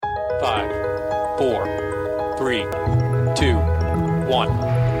5, 4, 3, 2, 1.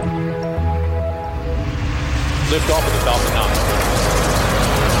 Lift off of the Falcon 9.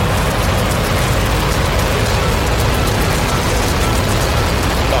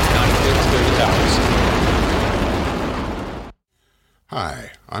 Falcon 9 clear the towers. Hi,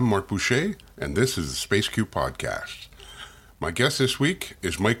 I'm Mark Boucher, and this is the Space Q Podcast. My guest this week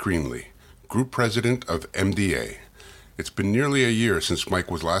is Mike Greenley, Group President of MDA. It's been nearly a year since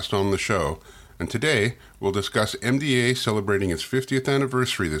Mike was last on the show, and today we'll discuss MDA celebrating its 50th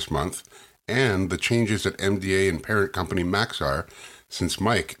anniversary this month and the changes at MDA and parent company Maxar since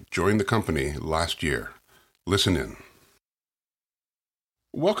Mike joined the company last year. Listen in.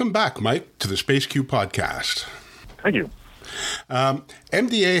 Welcome back, Mike, to the Space Q Podcast. Thank you.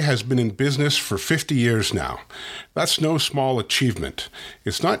 MDA has been in business for 50 years now. That's no small achievement.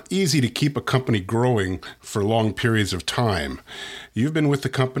 It's not easy to keep a company growing for long periods of time. You've been with the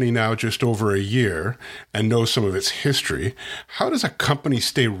company now just over a year and know some of its history. How does a company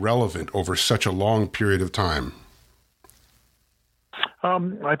stay relevant over such a long period of time?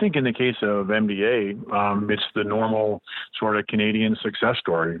 I think in the case of MDA, it's the normal sort of Canadian success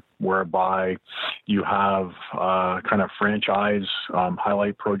story whereby you have kind of franchise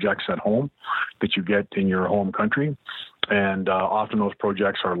highlight projects at home that you get in your home country. And often those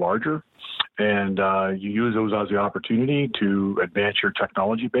projects are larger. And you use those as the opportunity to advance your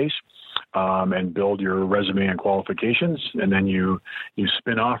technology base and build your resume and qualifications. And then you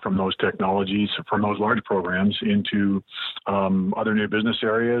spin off from those technologies, from those large programs into other new business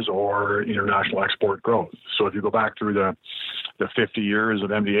areas or international export growth. So if you go back through the 50 years of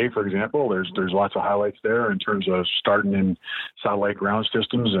MDA, for example, there's lots of highlights there in terms of starting in satellite ground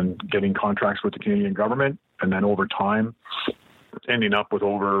systems and getting contracts with the Canadian government. And then over time, ending up with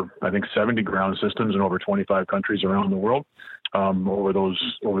over, I think, 70 ground systems in over 25 countries around the world over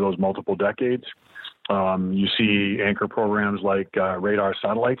those multiple decades. You see anchor programs like radar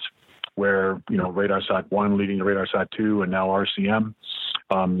satellites, where RadarSat 1 leading to RadarSat 2 and now RCM.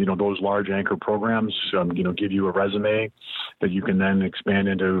 Those large anchor programs give you a resume that you can then expand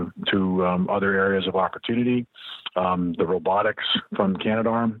into other areas of opportunity. The robotics from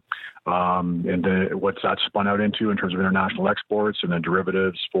Canadarm, and what's that spun out into in terms of international exports, and then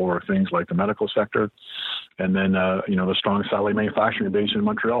derivatives for things like the medical sector, and then the strong satellite manufacturing base in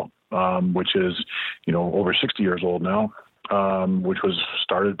Montreal, which is over 60 years old now. Which was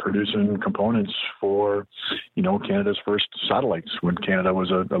started producing components for, Canada's first satellites when Canada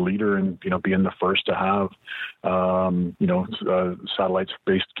was a leader in, being the first to have,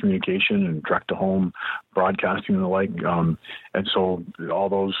 satellites-based communication and direct-to-home broadcasting and the like. And so all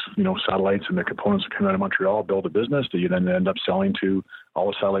those, satellites and the components that come out of Montreal build a business that you then end up selling to all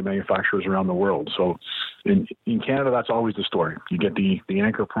the satellite manufacturers around the world. So in Canada, that's always the story. You get the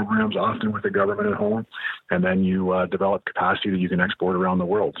anchor programs often with the government at home, and then you develop capacity that you can export around the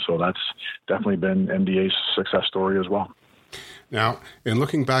world. So that's definitely been MDA's success story as well. Now, in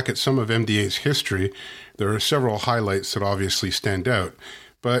looking back at some of MDA's history, there are several highlights that obviously stand out.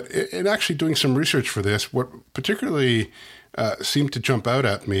 But in actually doing some research for this, what particularly seemed to jump out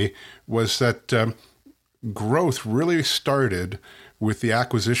at me was that growth really started with the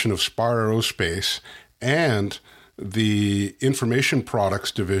acquisition of Spar Aerospace and the information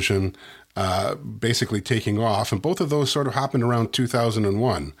products division basically taking off. And both of those sort of happened around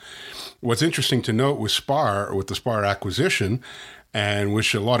 2001. What's interesting to note with the Spar acquisition, and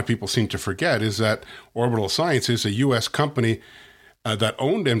which a lot of people seem to forget, is that Orbital Science is a U.S. company that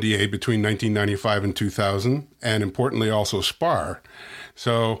owned MDA between 1995 and 2000, and importantly also Spar.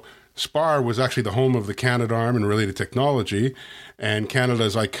 So Spar was actually the home of the Canadarm and related technology, and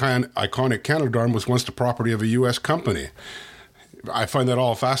Canada's iconic Canadarm was once the property of a U.S. company. I find that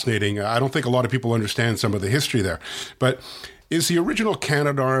all fascinating. I don't think a lot of people understand some of the history there. But is the original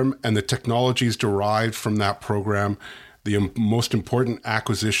Canadarm and the technologies derived from that program the most important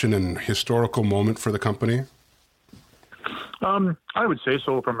acquisition and historical moment for the company? I would say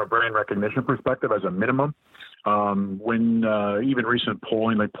so from a brand recognition perspective as a minimum. When even recent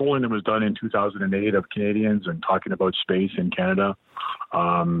polling that was done in 2008 of Canadians and talking about space in Canada,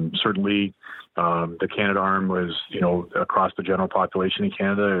 certainly the Canadarm was, across the general population in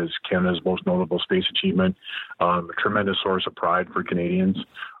Canada, is Canada's most notable space achievement, a tremendous source of pride for Canadians.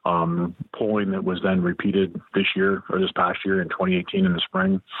 Polling that was then repeated this past year in 2018 in the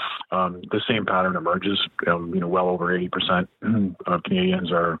spring, the same pattern emerges. Well over 80% of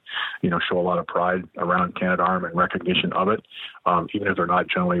Canadians are, show a lot of pride around Canadarm and recognition of it, even if they're not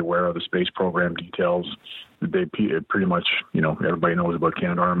generally aware of the space program details. They pretty much, everybody knows about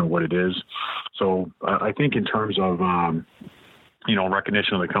Canadarm and what it is. So I think in terms of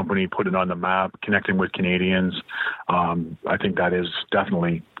recognition of the company, put it on the map, connecting with Canadians. I think that is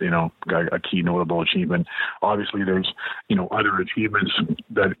definitely, a key notable achievement. Obviously, there's, other achievements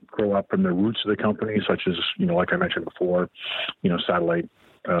that grow up from the roots of the company, such as, like I mentioned before, satellite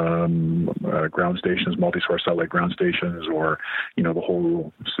ground stations, multi-source satellite ground stations, or, the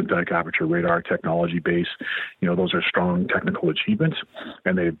whole synthetic aperture radar technology base. Those are strong technical achievements,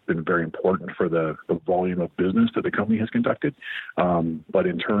 and they've been very important for the volume of business that the company has conducted. But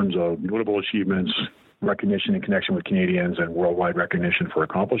in terms of notable achievements, recognition and connection with Canadians, and worldwide recognition for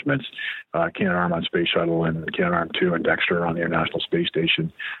accomplishments, Canadarm on Space Shuttle and Canadarm2 and Dexter on the International Space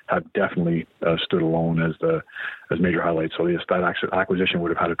Station have definitely stood alone as major highlights. So yes, that acquisition would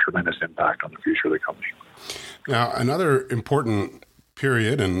have had a tremendous impact on the future of the company. Now, another important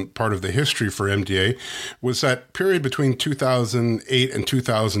period and part of the history for MDA was that period between 2008 and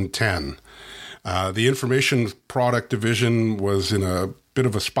 2010. The information product division was in a bit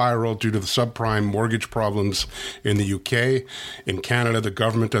of a spiral due to the subprime mortgage problems in the UK. In Canada, the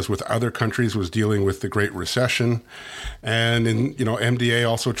government, as with other countries, was dealing with the Great Recession. And MDA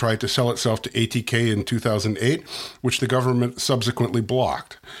also tried to sell itself to ATK in 2008, which the government subsequently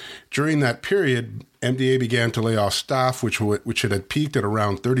blocked. During that period, MDA began to lay off staff, which had peaked at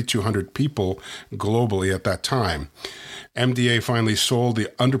around 3,200 people globally at that time. MDA finally sold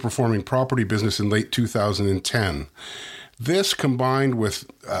the underperforming property business in late 2010. This, combined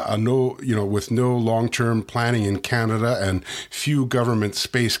with no long-term planning in Canada and few government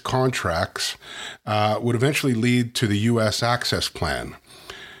space contracts, would eventually lead to the U.S. Access Plan.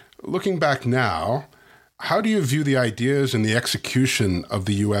 Looking back now, how do you view the ideas and the execution of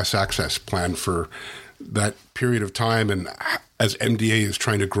the U.S. Access Plan for that period of time, and as MDA is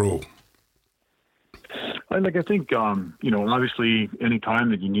trying to grow? I think, obviously any time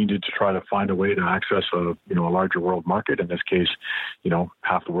that you needed to try to find a way to access a larger world market, in this case,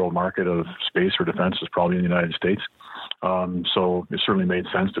 half the world market of space or defense is probably in the United States. So it certainly made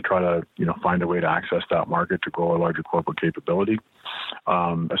sense to try to, find a way to access that market to grow a larger corporate capability,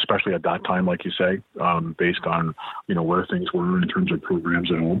 especially at that time, like you say, based on, where things were in terms of programs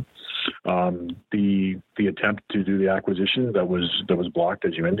at home. The attempt to do the acquisition that was blocked,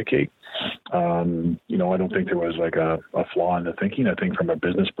 as you indicate, I don't think there was like a flaw in the thinking. I think from a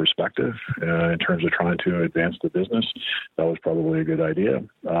business perspective, in terms of trying to advance the business, that was probably a good idea.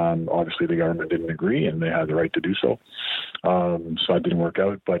 Obviously, the government didn't agree, and they had the right to do so. So that didn't work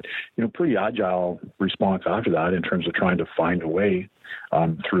out. But pretty agile response after that in terms of trying to find a way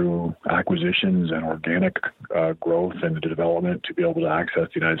through acquisitions and organic growth and the development to be able to access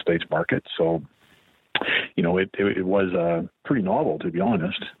the United States market. So, it was pretty novel, to be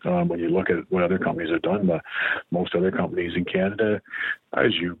honest, when you look at what other companies have done. But most other companies in Canada,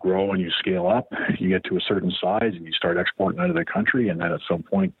 as you grow and you scale up, you get to a certain size and you start exporting out of the country. And then at some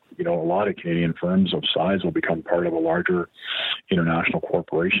point, a lot of Canadian firms of size will become part of a larger international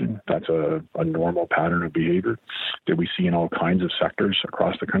corporation. That's a normal pattern of behavior that we see in all kinds of sectors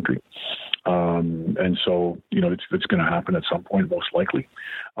across the country. And so, it's going to happen at some point, most likely.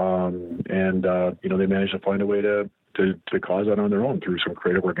 They managed to find a way to cause that on their own through some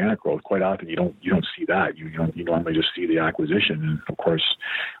creative organic growth. Quite often you don't see that. You normally just see the acquisition. And of course,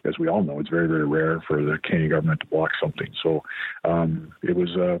 as we all know, it's very, very rare for the Canadian government to block something. So it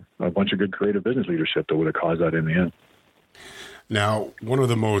was a bunch of good creative business leadership that would have caused that in the end. Now, one of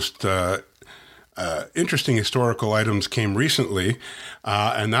the most interesting historical items came recently,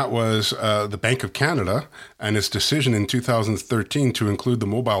 and that was the Bank of Canada and its decision in 2013 to include the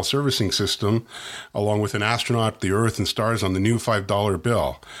mobile servicing system along with an astronaut, the Earth, and stars on the new $5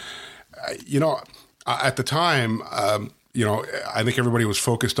 bill. At the time, I think everybody was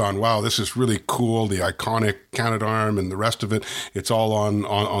focused on, wow, this is really cool, the iconic Canadarm and the rest of it. It's all on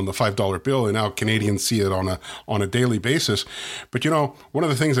the $5 bill, and now Canadians see it on a daily basis. But, one of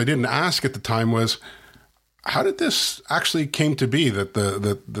the things I didn't ask at the time was, how did this actually came to be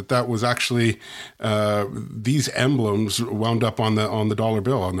that was actually these emblems wound up on the dollar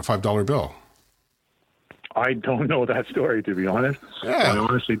bill, on the $5 bill? I don't know that story, to be honest. Yeah. I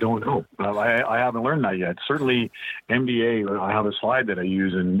honestly don't know. I haven't learned that yet. Certainly, MDA, I have a slide that I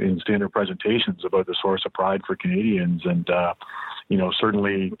use in standard presentations about the source of pride for Canadians. And,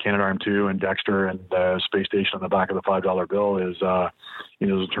 certainly Canadarm2 and Dexter and the space station on the back of the $5 bill is a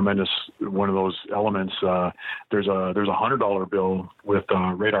tremendous one of those elements. There's a $100 bill with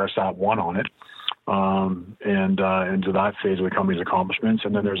RadarSat-1 on it. into that phase of the company's accomplishments.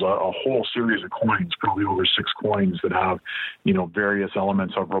 And then there's a whole series of coins, probably over 6 coins that have, various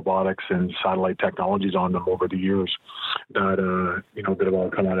elements of robotics and satellite technologies on them over the years that have all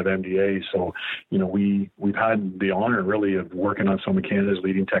come out of MDA. So, we've had the honor really of working on some of Canada's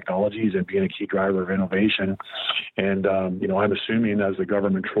leading technologies and being a key driver of innovation. And, I'm assuming as the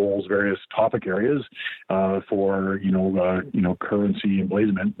government trolls various topic areas for, currency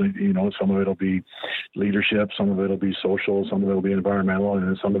emblazonment, some of it'll be leadership, some of it'll be social, some of it'll be environmental, and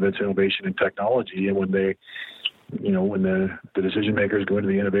then some of it's innovation and technology. And when when the decision makers go into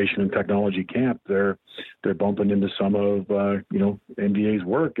the innovation and technology camp, they're bumping into some of MDA's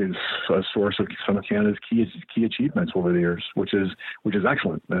work as a source of some of Canada's key achievements over the years, which is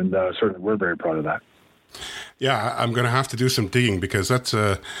excellent, and certainly we're very proud of that. Yeah, I'm going to have to do some digging because I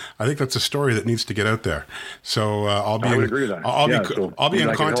think that's a story that needs to get out there. So I'll be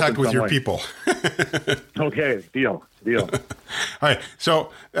in contact with your people. Okay, deal. All right.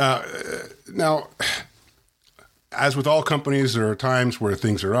 So now, as with all companies, there are times where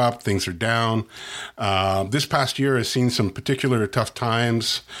things are up, things are down. This past year has seen some particular tough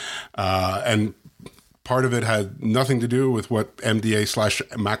times, and part of it had nothing to do with what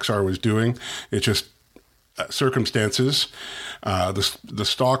MDA/Maxar was doing. It's just circumstances. The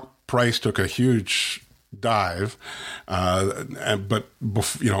stock price took a huge dive, but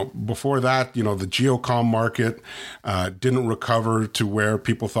before that, the geocom market didn't recover to where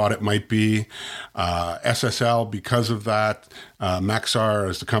people thought it might be. SSL, because of that, Maxar,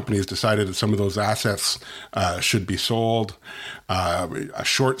 as the company, has decided that some of those assets should be sold. A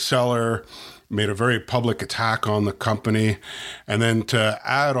short seller made a very public attack on the company. And then to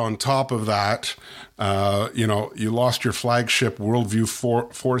add on top of that, you lost your flagship Worldview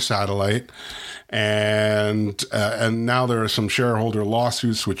 4 satellite. And now there are some shareholder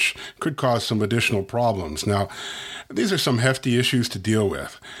lawsuits which could cause some additional problems. Now, these are some hefty issues to deal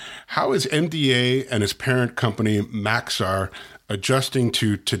with. How is MDA and its parent company, Maxar, adjusting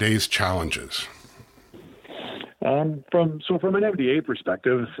to today's challenges? From an MDA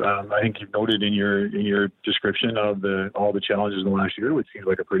perspective, I think you've noted in your description of all the challenges in the last year, which seems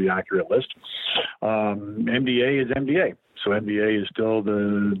like a pretty accurate list. MDA is MDA. So MDA is still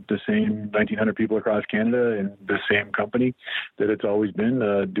the same 1,900 people across Canada and the same company that it's always been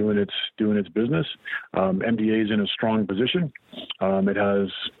doing its business. MDA is in a strong position. It has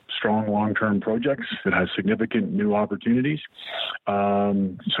strong long-term projects. It has significant new opportunities,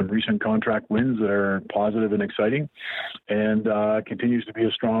 some recent contract wins that are positive and exciting, and continues to be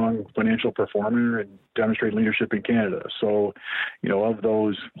a strong financial performer and demonstrate leadership in Canada. So, of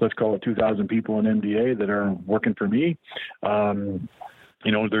those, let's call it 2,000 people in MDA that are working for me,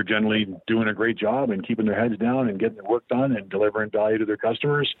 they're generally doing a great job and keeping their heads down and getting the work done and delivering value to their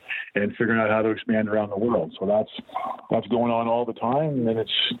customers and figuring out how to expand around the world. So that's going on all the time, and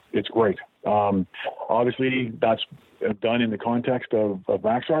it's great. Obviously, that's done in the context of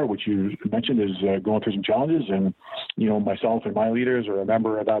Maxar, which you mentioned is going through some challenges. And, myself and my leaders are a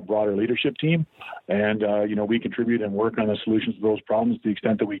member of that broader leadership team. And, we contribute and work on the solutions to those problems to the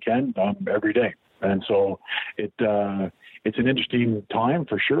extent that we can every day. And so it's an interesting time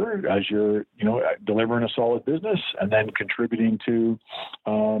for sure as you're, delivering a solid business and then contributing to,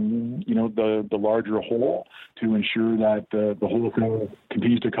 the larger whole to ensure that the whole thing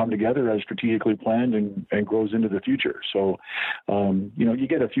continues to come together as strategically planned and grows into the future. So, you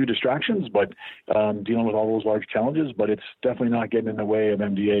get a few distractions, but dealing with all those large challenges, but it's definitely not getting in the way of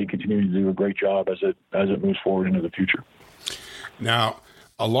MDA continuing to do a great job as it moves forward into the future. Now,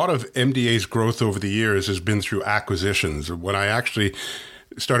 a lot of MDA's growth over the years has been through acquisitions. When I actually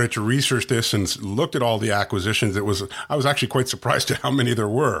started to research this and looked at all the acquisitions, I was actually quite surprised at how many there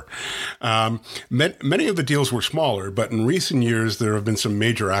were. Many of the deals were smaller, but in recent years, there have been some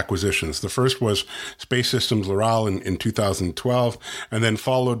major acquisitions. The first was Space Systems Loral in 2012, and then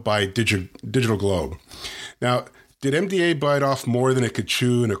followed by Digital Globe. Now, did MDA bite off more than it could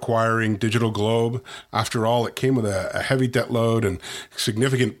chew in acquiring Digital Globe? After all, it came with a heavy debt load and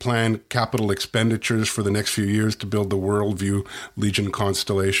significant planned capital expenditures for the next few years to build the Worldview Legion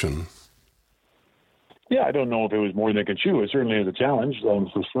constellation. Yeah, I don't know if it was more than it could chew. It certainly is a challenge,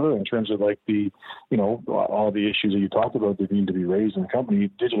 for sure, in terms of like all the issues that you talked about that need to be raised in the company.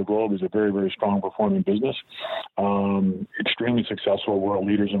 Digital Globe is a very, very strong performing business, extremely successful, world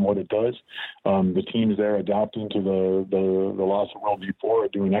leaders in what it does. The teams there adapting to the loss of Worldview 4 are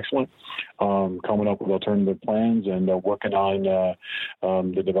doing excellent, coming up with alternative plans and working on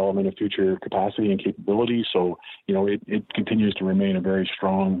the development of future capacity and capability. So, it continues to remain a very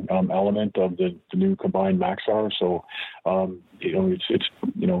strong element of the new combined behind Maxar. So, it's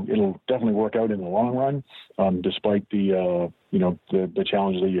it'll definitely work out in the long run, despite the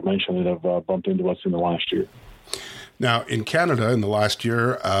challenges that you mentioned that have bumped into us in the last year. Now, in Canada, in the last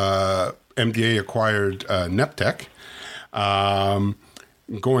year, MDA acquired Neptech.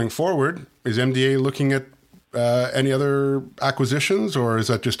 Going forward, is MDA looking at any other acquisitions, or is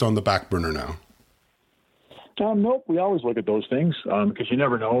that just on the back burner now? Nope. We always look at those things because you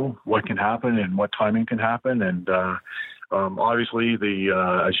never know what can happen and what timing can happen. And obviously,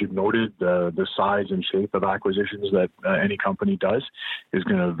 as you've noted, the size and shape of acquisitions that any company does is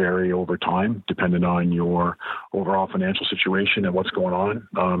going to vary over time, depending on your overall financial situation and what's going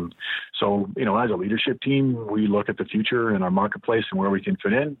on. So, as a leadership team, we look at the future in our marketplace and where we can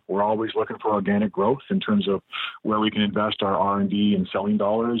fit in. We're always looking for organic growth in terms of where we can invest our R&D and selling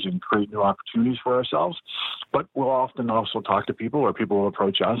dollars and create new opportunities for ourselves. But we'll often also talk to people, or people will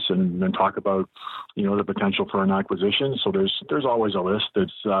approach us and talk about, the potential for an acquisition. So there's always a list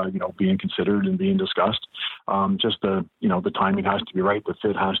that's being considered and being discussed. Just the timing has to be right, the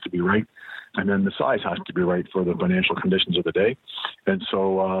fit has to be right, and then the size has to be right for the financial conditions of the day. And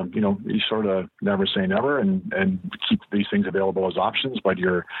so you sort of never say never, and keep these things available as options, but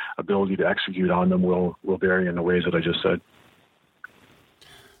your ability to execute on them will vary in the ways that I just said.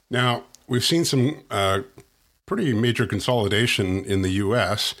 Now, we've seen some pretty major consolidation in the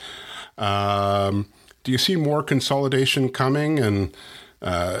U.S. Do you see more consolidation coming? And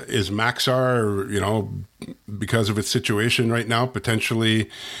is Maxar, because of its situation right now, potentially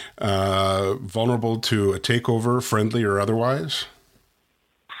vulnerable to a takeover, friendly or otherwise?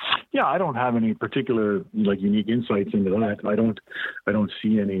 Yeah, I don't have any particular unique insights into that. I don't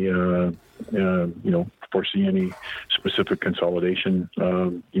see any foresee any specific consolidation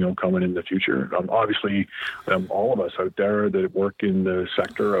coming in the future. Obviously, all of us out there that work in the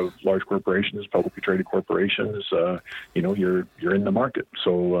sector of large corporations, publicly traded corporations, you're in the market.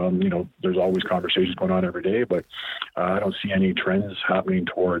 So there's always conversations going on every day, but I don't see any trends happening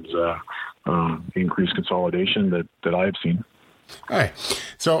towards increased consolidation that I've seen. All right.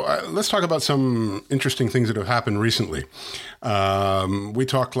 So let's talk about some interesting things that have happened recently. We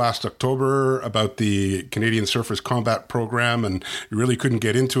talked last October about the Canadian Surface Combat Program, and we really couldn't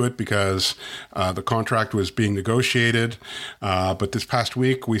get into it because the contract was being negotiated. But this past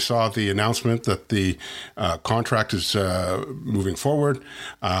week, we saw the announcement that the contract is moving forward.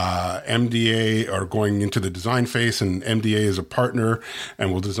 MDA are going into the design phase, and MDA is a partner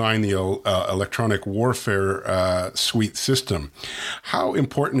and will design the electronic warfare suite system. How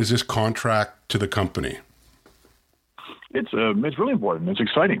important is this contract to the company? It's really important. It's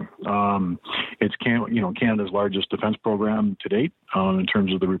exciting. It's Canada's largest defense program to date in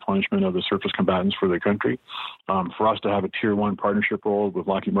terms of the replenishment of the surface combatants for the country. For us to have a Tier 1 partnership role with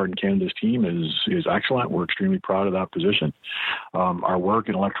Lockheed Martin Canada's team is excellent. We're extremely proud of that position. Our work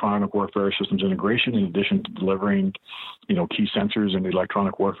in electronic warfare systems integration, in addition to delivering key sensors in the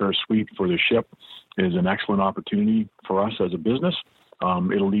electronic warfare suite for the ship, is an excellent opportunity for us as a business.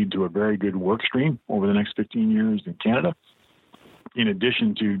 It'll lead to a very good work stream over the next 15 years in Canada, in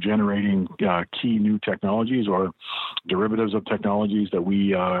addition to generating key new technologies or derivatives of technologies that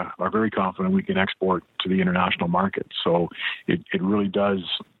we are very confident we can export to the international market. So it really does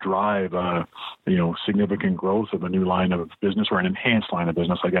drive significant growth of a new line of business, or an enhanced line of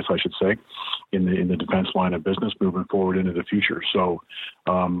business, I guess I should say, in the defense line of business moving forward into the future. So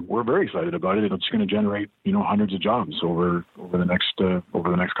we're very excited about it. It's going to generate hundreds of jobs over the next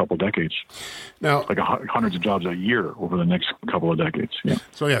couple of decades. Now, like hundreds of jobs a year over the next couple of decades. Yeah.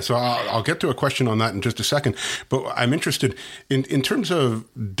 So I'll get to a question on that in just a second. But I'm interested in terms of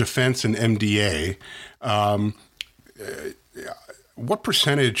defense and MDA. What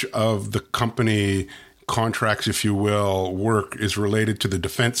percentage of the company contracts, if you will, work is related to the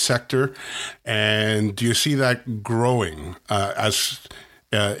defense sector? And do you see that growing as,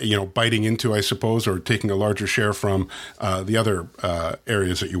 biting into, I suppose, or taking a larger share from the other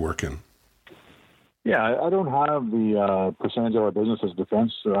areas that you work in? Yeah, I don't have the percentage of our business as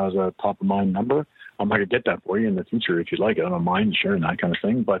defense as a top-of-mind number. I could get that for you in the future if you'd like it. I don't mind sharing that kind of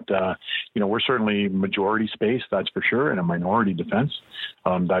thing. But, we're certainly majority space, that's for sure, and a minority defense.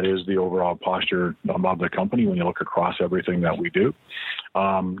 That is the overall posture of the company when you look across everything that we do.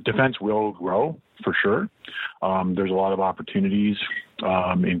 Defense will grow, for sure. There's a lot of opportunities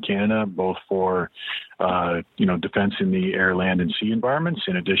in Canada, both for defense in the air, land, and sea environments,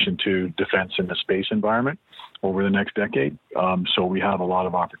 in addition to defense in the space environment over the next decade. So we have a lot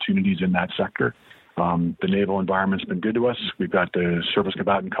of opportunities in that sector. The naval environment's been good to us. We've got the surface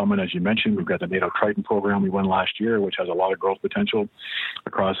combatant coming, as you mentioned. We've got the NATO Triton program we won last year, which has a lot of growth potential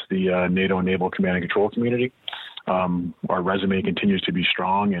across the NATO Naval Command and Control community. Our resume continues to be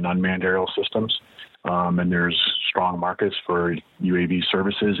strong in unmanned aerial systems. And there's strong markets for UAV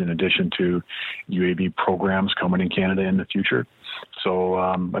services in addition to UAV programs coming in Canada in the future. So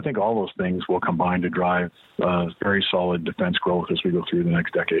I think all those things will combine to drive very solid defense growth as we go through the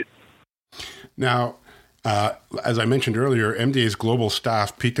next decade. Now, as I mentioned earlier, MDA's global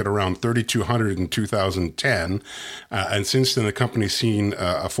staff peaked at around 3,200 in 2010, and since then the company's seen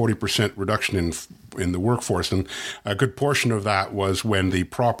a 40% reduction in the workforce, and a good portion of that was when the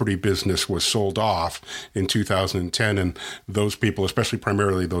property business was sold off in 2010, and those people, especially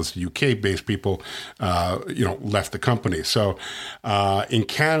primarily those UK-based people, left the company. So in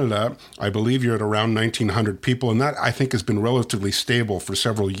Canada, I believe you're at around 1,900 people, and that I think has been relatively stable for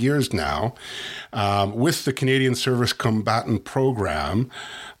several years now. With the Canadian Service Combatant Program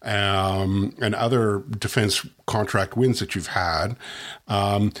and other defense contract wins that you've had,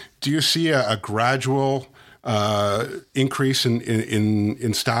 do you see a gradual increase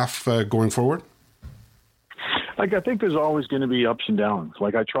in staff going forward? I think there's always going to be ups and downs.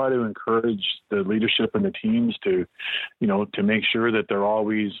 I try to encourage the leadership and the teams to make sure that they're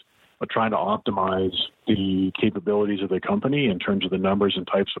always trying to optimize the capabilities of the company in terms of the numbers and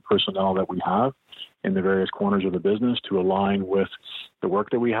types of personnel that we have in the various corners of the business to align with the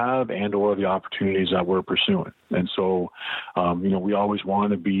work that we have and or the opportunities that we're pursuing. And so, we always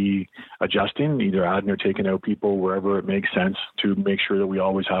want to be adjusting, either adding or taking out people wherever it makes sense to make sure that we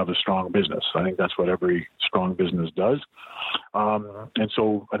always have a strong business. I think that's what every strong business does. And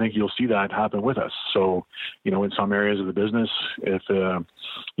so I think you'll see that happen with us. So, in some areas of the business, if,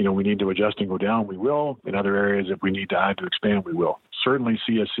 we need to adjust and go down, we will. In other areas, if we need to add to expand, we will. Certainly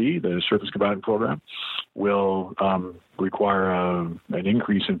CSC, the Surface Combatant Program, will require an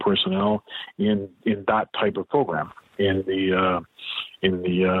increase in personnel in that type of program. In the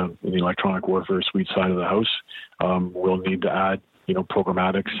electronic warfare suite side of the house, we'll need to add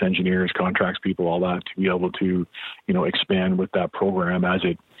programmatics, engineers, contracts people, all that to be able to expand with that program as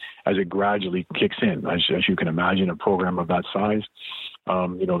it gradually kicks in. As you can imagine, a program of that size,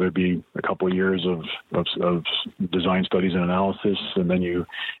 there'd be a couple of years of design studies and analysis, and then you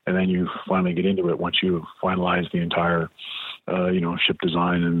finally get into it once you finalize the entire ship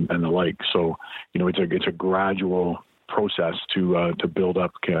design and the like. So it's a gradual process to build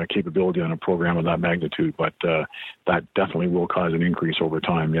up capability on a program of that magnitude, but that definitely will cause an increase over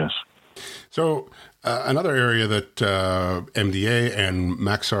time. Yes. So another area that MDA and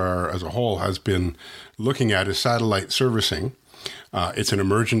Maxar as a whole has been looking at is satellite servicing. It's an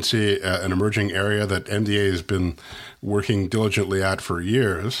emerging area that MDA has been working diligently at for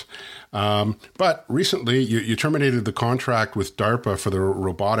years. But recently, you terminated the contract with DARPA for the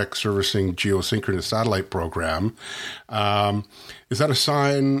robotic servicing geosynchronous satellite program. Is that a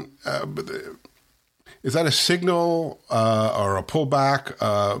sign? Is that a signal or a pullback?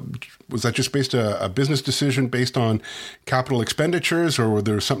 Was that just a business decision based on capital expenditures, or was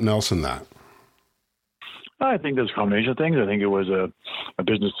there something else in that? I think there's a combination of things. I think it was a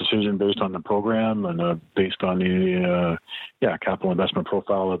business decision based on the program and based on the capital investment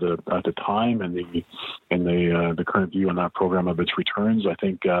profile at the time and the current view on that program of its returns. I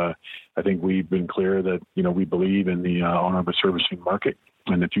think we've been clear that we believe in the on-orbit servicing market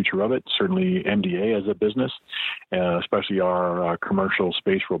and the future of it. Certainly MDA as a business, especially our commercial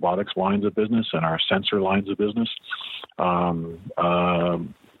space robotics lines of business and our sensor lines of business,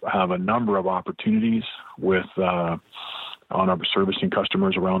 have a number of opportunities with on-orbit servicing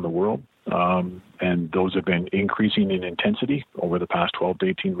customers around the world, and those have been increasing in intensity over the past 12 to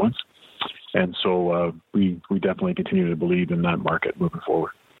 18 months. And so we definitely continue to believe in that market moving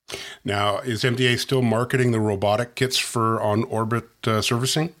forward. Now, is MDA still marketing the robotic kits for on-orbit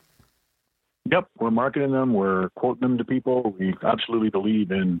servicing? Yep, we're marketing them. We're quoting them to people. We absolutely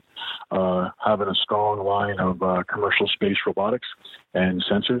believe in having a strong line of commercial space robotics and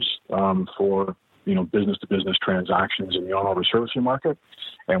sensors for business-to-business transactions in the on-orbit servicing market.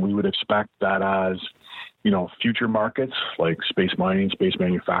 And we would expect that as future markets like space mining, space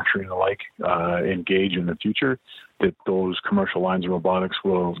manufacturing, and the like engage in the future, that those commercial lines of robotics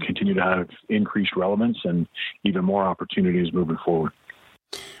will continue to have increased relevance and even more opportunities moving forward.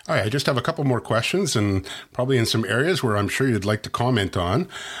 All right, I just have a couple more questions, and probably in some areas where I'm sure you'd like to comment on.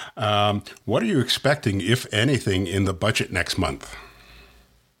 What are you expecting, if anything, in the budget next month?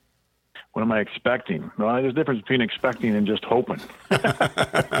 What am I expecting? Well, there's a difference between expecting and just hoping.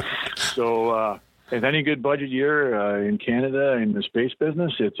 So, if any good budget year in Canada in the space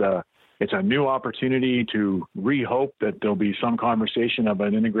business, it's it's a new opportunity to re-hope that there'll be some conversation of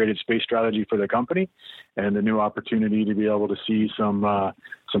an integrated space strategy for the company, and a new opportunity to be able to see some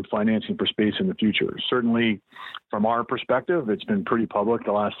financing for space in the future. Certainly, from our perspective, it's been pretty public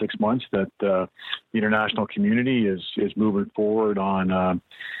the last 6 months that the international community is moving forward on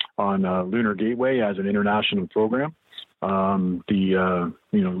Lunar Gateway as an international program. The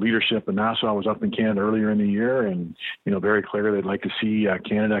leadership of NASA was up in Canada earlier in the year, and very clear they'd like to see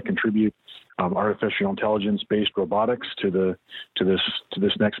Canada contribute artificial intelligence-based robotics to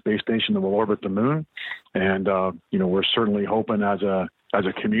this next space station that will orbit the moon. And we're certainly hoping as a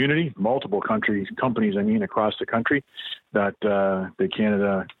community, multiple companies across the country, that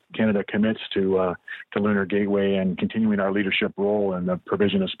Canada commits to Lunar Gateway and continuing our leadership role in the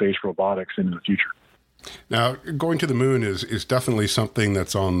provision of space robotics into the future. Now, going to the moon is definitely something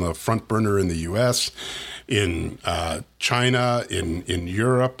that's on the front burner in the U.S., in China, in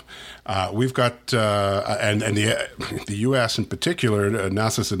Europe. We've got, and the U.S. in particular,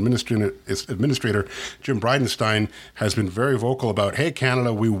 NASA's administrator, Jim Bridenstine, has been very vocal about, hey,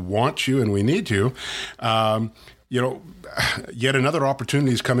 Canada, we want you and we need you. Yet another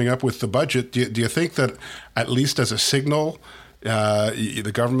opportunity is coming up with the budget. Do you think that, at least as a signal,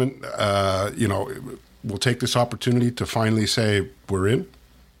 the government, will take this opportunity to finally say we're in?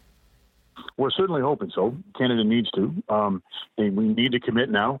 We're certainly hoping so. Canada needs to. We need to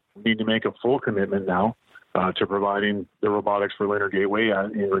commit now. We need to make a full commitment now to providing the robotics for Lunar Gateway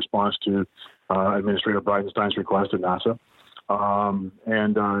in response to Administrator Bridenstine's request at NASA.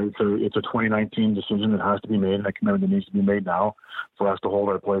 It's a 2019 decision that has to be made, and a commitment that needs to be made now for us to hold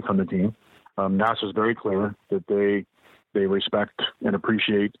our place on the team. NASA is very clear that they respect and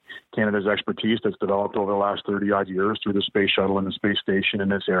appreciate Canada's expertise that's developed over the last 30-odd years through the space shuttle and the space station in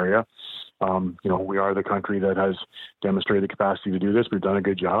this area. We are the country that has demonstrated the capacity to do this. We've done a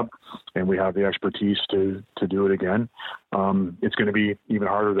good job, and we have the expertise to do it again. It's going to be even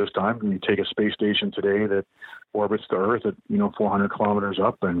harder this time. You take a space station today that orbits the Earth at 400 kilometers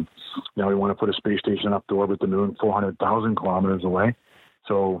up, and now we want to put a space station up to orbit the moon 400,000 kilometers away.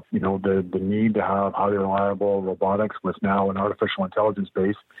 So, the need to have highly reliable robotics with now an artificial intelligence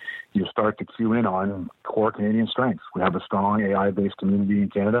base, you start to cue in on core Canadian strengths. We have a strong AI-based community in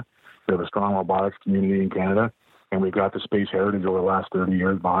Canada. We have a strong robotics community in Canada. And we've got the space heritage over the last 30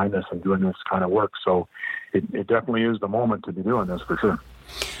 years behind us and doing this kind of work. So it definitely is the moment to be doing this for sure.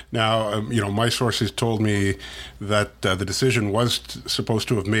 Now, my sources told me that the decision was supposed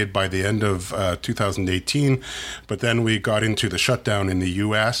to have made by the end of 2018, but then we got into the shutdown in the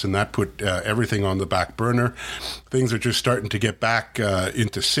U.S., and that put everything on the back burner. Things are just starting to get back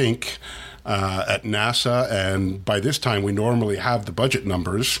into sync at NASA, and by this time we normally have the budget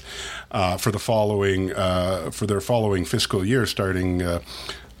numbers for their following fiscal year starting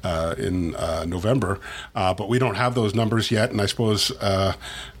in November, but we don't have those numbers yet, and I suppose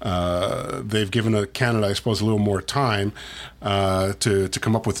they've given Canada, I suppose, a little more time to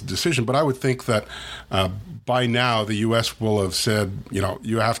come up with a decision. But I would think that by now the U.S. will have said,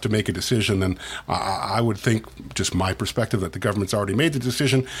 you have to make a decision, and I would think, just my perspective, that the government's already made the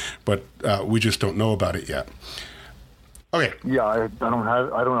decision, but we just don't know about it yet. Okay. Yeah, I don't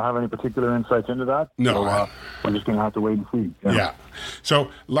have any particular insights into that. No, so, we're just going to have to wait and see. Yeah.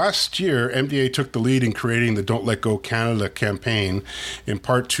 So last year, MDA took the lead in creating the Don't Let Go Canada campaign, in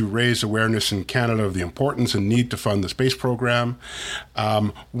part to raise awareness in Canada of the importance and need to fund the space program.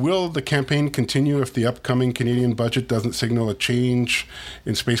 Will the campaign continue if the upcoming Canadian budget doesn't signal a change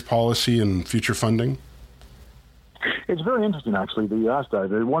in space policy and future funding? It's very interesting, actually, that you asked that.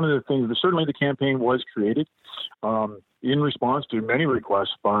 One of the things, certainly the campaign was created in response to many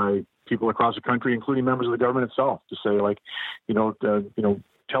requests by people across the country, including members of the government itself, to say,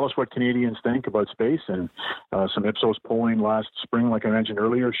 tell us what Canadians think about space. And some Ipsos polling last spring, like I mentioned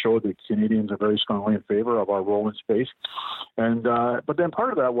earlier, showed that Canadians are very strongly in favor of our role in space. And but then part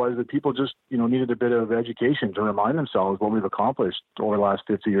of that was that people just needed a bit of education to remind themselves what we've accomplished over the last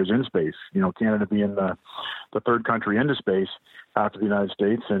 50 years in space. Canada being the third country into space after the United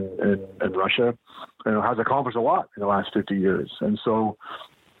States and Russia, has accomplished a lot in the last 50 years. And so,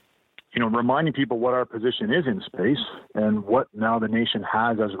 reminding people what our position is in space and what now the nation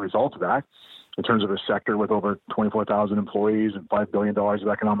has as a result of that, in terms of a sector with over 24,000 employees and $5 billion of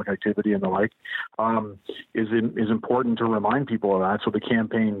economic activity and the like, is important to remind people of that. So the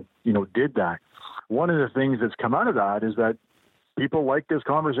campaign, did that. One of the things that's come out of that is that people like this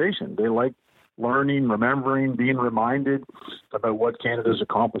conversation. They like learning, remembering, being reminded about what Canada's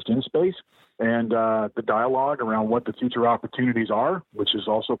accomplished in space, and the dialogue around what the future opportunities are, which is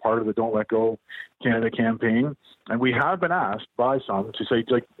also part of the Don't Let Go Canada campaign. And we have been asked by some to say,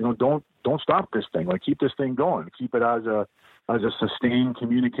 like, don't stop this thing. Like, keep this thing going. Keep it as a sustained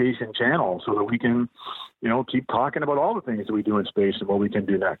communication channel so that we can, keep talking about all the things that we do in space and what we can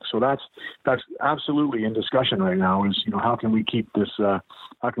do next. So that's absolutely in discussion right now is, how can we keep this,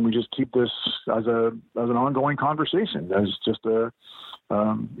 how can we just keep this as an ongoing conversation, as just a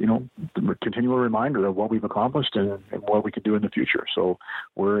continual reminder of what we've accomplished and what we could do in the future. So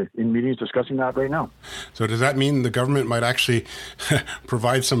we're in meetings discussing that right now. So does that mean the government might actually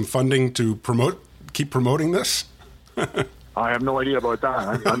provide some funding to keep promoting this? I have no idea about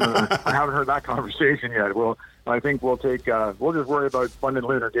that. I haven't heard that conversation yet. Well, I think we'll take. We'll just worry about funding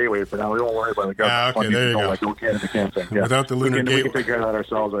Lunar Gateway for now. We won't worry about the government funding. There you go. Like Canada camping. Yeah. Without the Lunar Gateway, we can take care of that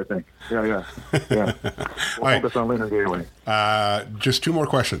ourselves. I think. Yeah. We'll focus on Lunar Gateway. Just two more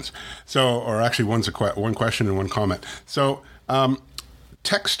questions. Or actually, one question and one comment. So.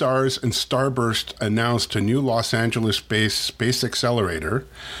 Techstars and Starburst announced a new Los Angeles-based space accelerator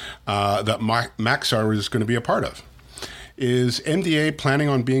that Maxar is going to be a part of. Is MDA planning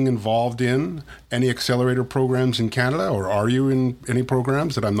on being involved in any accelerator programs in Canada, or are you in any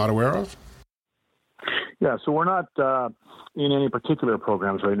programs that I'm not aware of? Yeah, so we're not in any particular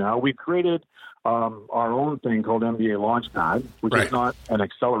programs right now. We created our own thing called MDA Launchpad, which is not an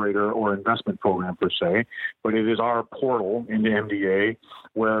accelerator or investment program per se, but it is our portal into MDA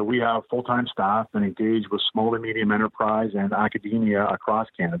where we have full-time staff and engage with small and medium enterprise and academia across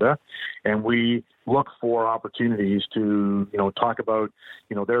Canada. And we look for opportunities to, talk about,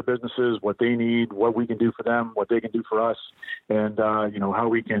 their businesses, what they need, what we can do for them, what they can do for us, and, how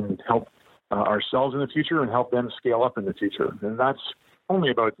we can help ourselves in the future and help them scale up in the future. And that's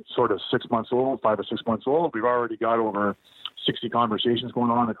only about sort of 6 months old, 5 or 6 months old. We've already got over 60 conversations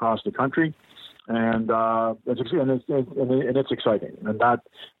going on across the country. And it's exciting, and that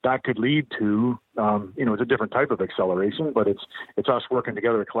could lead to it's a different type of acceleration, but it's us working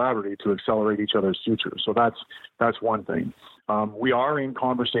together collaboratively to accelerate each other's future. So that's one thing. We are in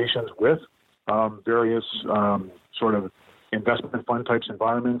conversations with various sort of investment fund types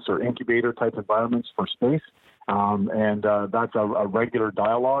environments or incubator type environments for space, and that's a regular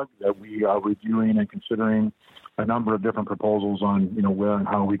dialogue that we are reviewing and considering a number of different proposals on, where and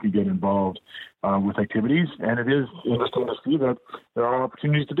how we could get involved with activities. And it is interesting to see that there are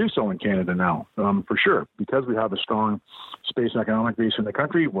opportunities to do so in Canada now, for sure, because we have a strong space economic base in the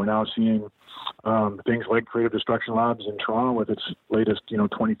country. We're now seeing things like Creative Destruction Labs in Toronto with its latest,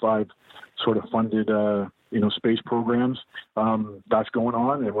 25 sort of funded, space programs. That's going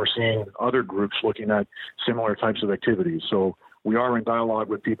on, and we're seeing other groups looking at similar types of activities. So we are in dialogue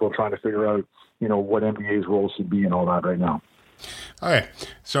with people trying to figure out, what MDA's role should be and all that right now. Okay.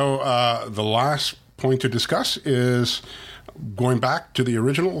 So the last point to discuss is going back to the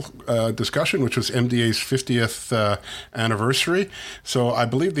original discussion, which was MDA's 50th anniversary. So I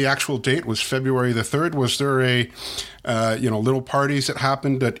believe the actual date was February the 3rd. Was there little parties that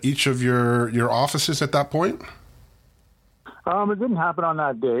happened at each of your offices at that point? It didn't happen on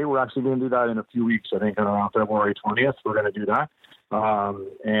that day. We're actually going to do that in a few weeks. I think around February 20th, we're going to do that.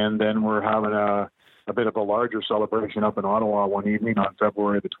 And then we're having a bit of a larger celebration up in Ottawa one evening on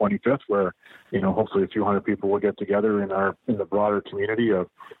February the 25th, where, hopefully a few hundred people will get together in the broader community of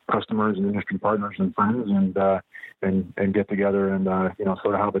customers and industry partners and friends and get together and,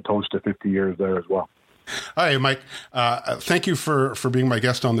 sort of have a toast to 50 years there as well. Hi, Mike. Thank you for being my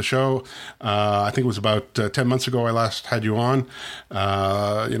guest on the show. I think it was about 10 months ago I last had you on.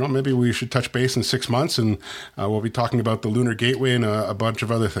 Maybe we should touch base in 6 months, and we'll be talking about the Lunar Gateway and a bunch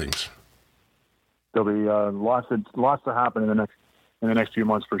of other things. There'll be lots to happen in the next few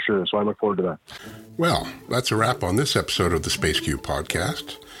months for sure. So I look forward to that. Well, that's a wrap on this episode of the SpaceQ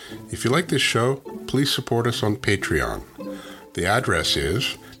podcast. If you like this show, please support us on Patreon. The address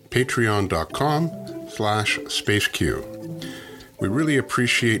is patreon.com/SpaceQ. We really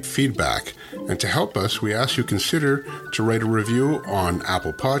appreciate feedback, and to help us, we ask you consider to write a review on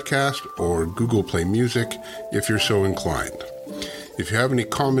Apple Podcast or Google Play Music if you're so inclined. If you have any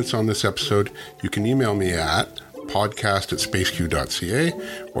comments on this episode, you can email me at podcast@spaceq.ca,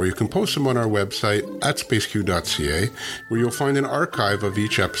 or you can post them on our website at spaceq.ca, where you'll find an archive of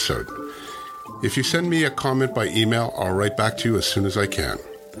each episode. If you send me a comment by email, I'll write back to you as soon as I can.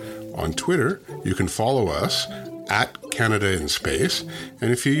 On Twitter, you can follow us at Canada in Space,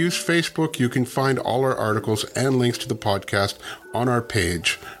 and if you use Facebook, you can find all our articles and links to the podcast on our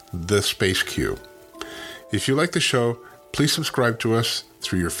page, The SpaceQ. If you like the show, please subscribe to us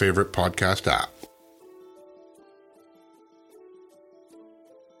through your favorite podcast app.